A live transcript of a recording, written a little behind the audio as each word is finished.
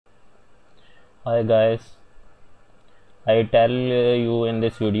Hi guys, I tell you in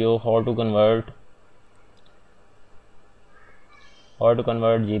this video how to convert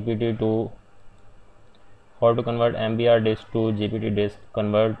GPT to how to convert MBR disk to GPT disk,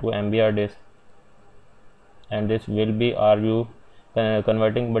 convert to MBR disk, and this will be are you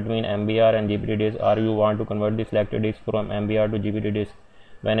converting between MBR and GPT disk, or you want to convert the selected disk from MBR to GPT disk.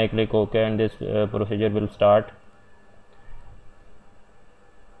 When I click OK, and this procedure will start.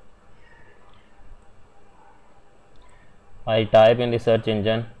 I type in the search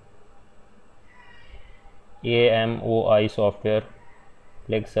engine Aomei software,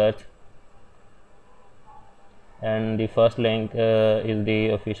 click search, and the first link is the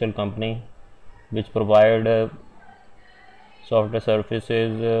official company which provide software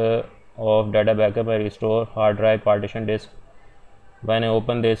services of data backup and restore, hard drive, partition disk. When I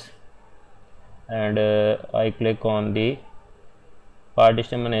open this and I click on the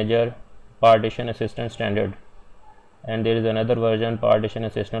partition manager, partition assistant standard, and there is another version, partition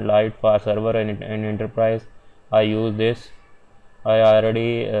assistant lite, for server and enterprise. I use this. I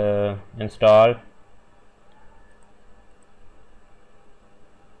already installed.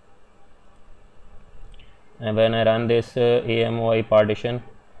 And when I run this Aomei partition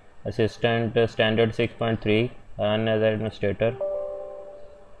assistant standard 6.3, run as administrator.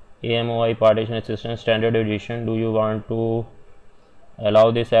 Aomei partition assistant standard edition. Do you want to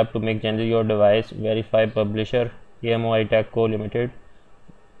allow this app to make changes your device? Verify publisher Aomei Tech Co Limited.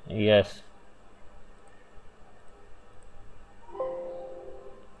 Yes,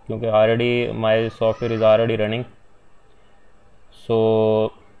 क्योंकि already my software is already running.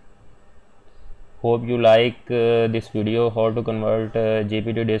 So hope you like this video how to convert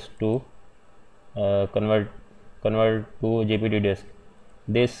GPT disk to convert to GPT disk.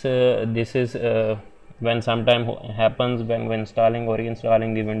 This is when sometime happens when installing or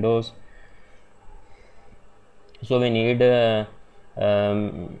reinstalling the Windows. So we need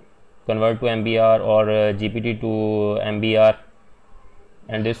convert to MBR or GPT to MBR,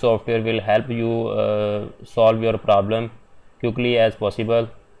 and this software will help you solve your problem quickly as possible.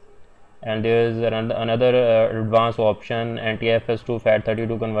 And there is another advanced option, NTFS to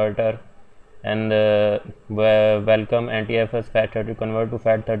FAT32 converter, and welcome NTFS FAT32 convert to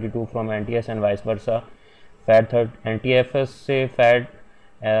FAT32 from NTS and vice versa. NTFS से FAT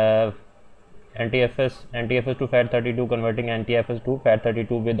NTFS to FAT32, converting NTFS to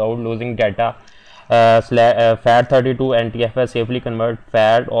FAT32 without losing data. FAT32 NTFS safely convert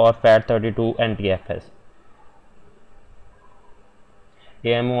FAT or FAT32 NTFS.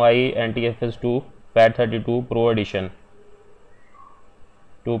 Aomei NTFS to FAT32 Pro Edition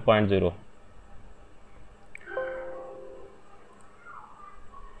 2.0.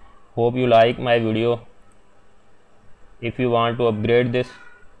 Hope you like my video. If you want to upgrade this,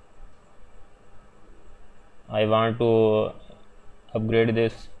 I want to upgrade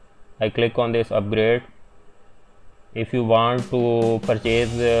this. I click on this upgrade. If you want to purchase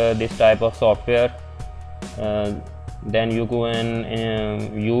this type of software, then you can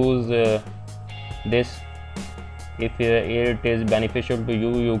use this. If it is beneficial to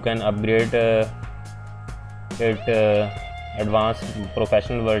you, you can upgrade it advanced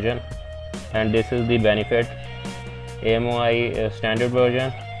professional version, and this is the benefit. Aomei standard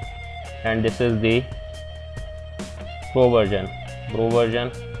version, and this is the pro version,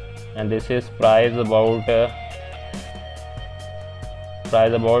 and this is price about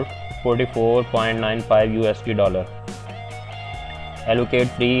 44.95 USD dollar. Allocate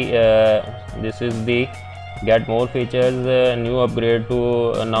free. This is the get more features. New upgrade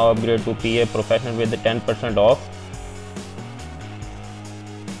to now upgrade to PA professional with the 10% off.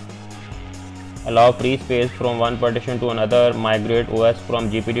 Allow free space from one partition to another. Migrate OS from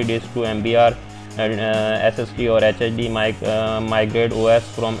GPT disk to MBR and SSD or HDD. Migrate OS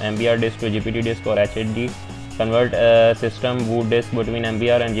from MBR disk to GPT disk or HDD. Convert system boot disk between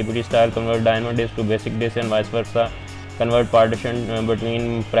MBR and GPT style. Convert dynamo disk to basic disk and vice versa. Convert partition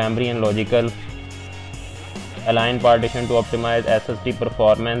between primary and logical. Align partition to optimize SSD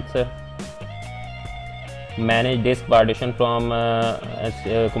performance. Manage disk partition from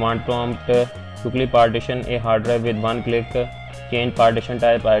command prompt. Quickly partition a hard drive with one click. Change partition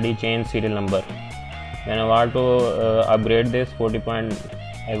type, ID, change serial number. When I want to upgrade this I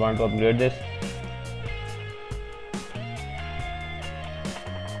want to upgrade this.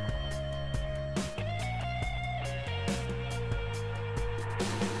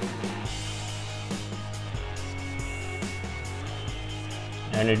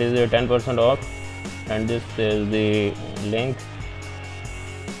 And it is a 10% off, and this is the link,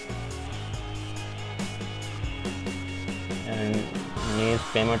 and needs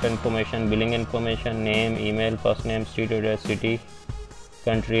payment information, billing information, name, email, first name, street address, city,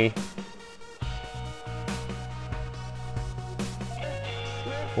 country.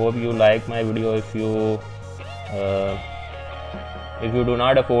 Hope you like my video. If you do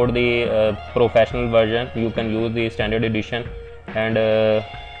not afford the professional version, you can use the standard edition, and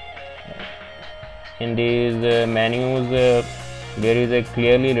in these menus there is a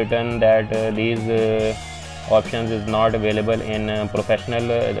clearly written that these options is not available in professional,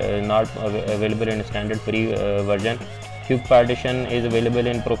 not available in standard free version. GUID partition is available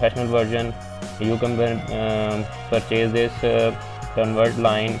in professional version. You can purchase this convert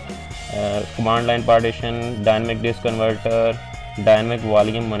line, command line partition, dynamic disk converter, dynamic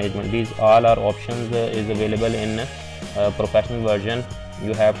volume management. These all are options is available in professional version.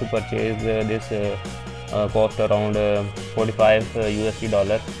 You have to purchase this cost around 45 USD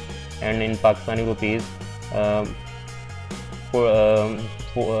dollar, and in Pakistani rupees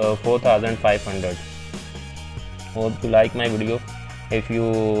 4,500. Hope you like my video. If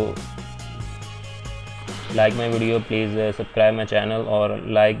you like my video, please subscribe my channel or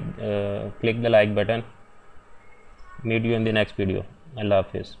click the like button. Meet you in the next video. Allah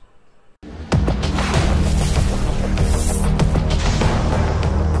Hafiz.